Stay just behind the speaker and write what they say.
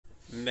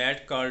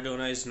Matt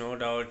Cardona is no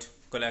doubt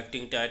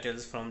collecting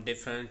titles from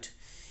different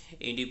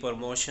indie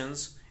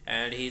promotions,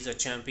 and he is a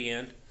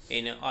champion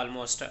in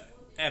almost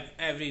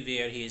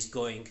everywhere he is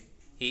going.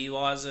 He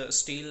was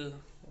still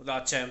the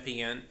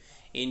champion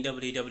in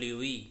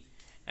WWE,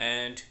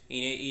 and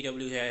in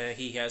AEW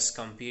he has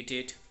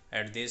competed.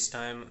 At this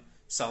time,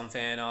 some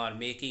fans are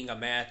making a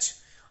match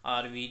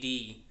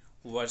RVD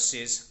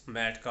versus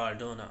Matt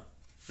Cardona.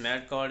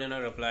 Matt Cardona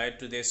replied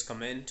to this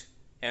comment,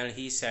 and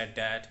he said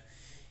that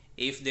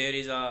if there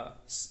is a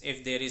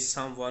if there is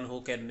someone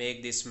who can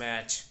make this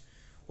match,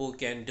 who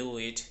can do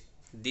it,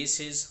 this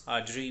is a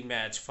dream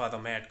match for the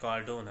Matt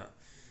Cardona.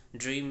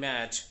 Dream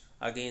match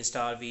against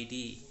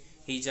RVD.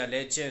 He's a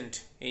legend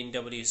in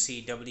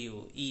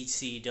WCW,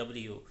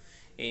 ECW.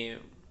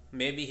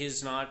 Maybe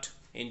he's not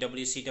in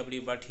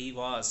WCW, but he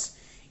was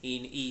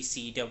in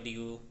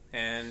ECW,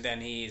 and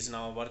then he is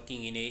now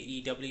working in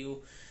AEW.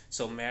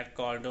 So Matt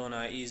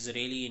Cardona is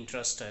really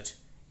interested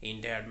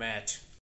in that match.